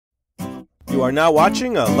You are now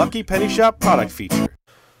watching a Lucky Penny Shop product feature.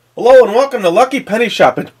 Hello and welcome to Lucky Penny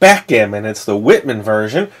Shop. It's Backgammon. It's the Whitman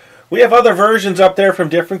version. We have other versions up there from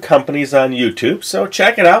different companies on YouTube, so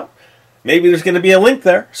check it out. Maybe there's going to be a link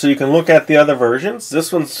there so you can look at the other versions.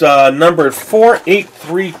 This one's numbered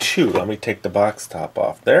 4832. Let me take the box top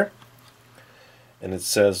off there. And it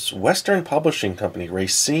says Western Publishing Company,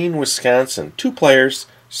 Racine, Wisconsin. 2 players,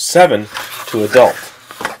 7 to adult.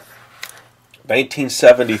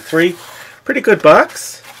 1973. Pretty good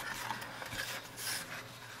box.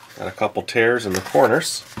 Got a couple tears in the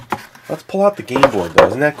corners. Let's pull out the game board though.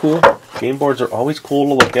 Isn't that cool? Game boards are always cool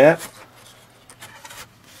to look at.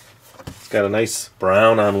 It's got a nice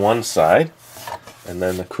brown on one side, and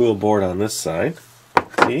then the cool board on this side.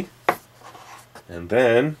 See? And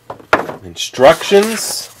then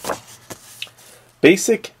instructions.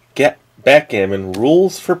 Basic backgammon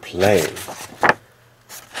rules for play.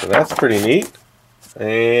 So that's pretty neat.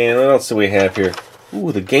 And what else do we have here?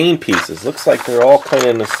 Ooh, the game pieces. Looks like they're all kind of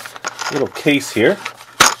in this little case here.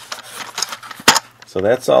 So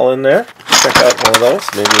that's all in there. Check out one of those,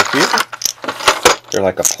 maybe a few. They're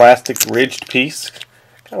like a plastic ridged piece.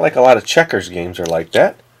 Kind of like a lot of checkers games are like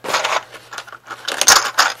that.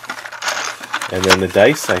 And then the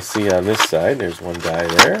dice I see on this side. There's 1 die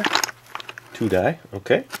there. 2 die.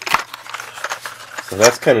 Okay. So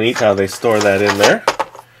that's kind of neat how they store that in there.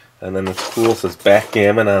 And then it's cool. It says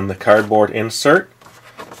Backgammon on the cardboard insert.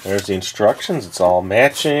 There's the instructions. It's all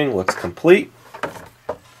matching. Looks complete.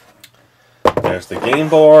 There's the game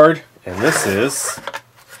board. And this is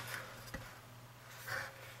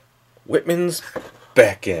Whitman's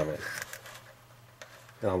Backgammon.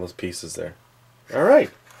 All those pieces there.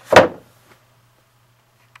 Alright.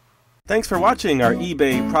 Thanks for watching our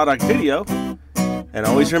eBay product video. And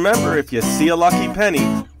always remember, if you see a lucky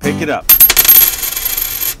penny, pick it up.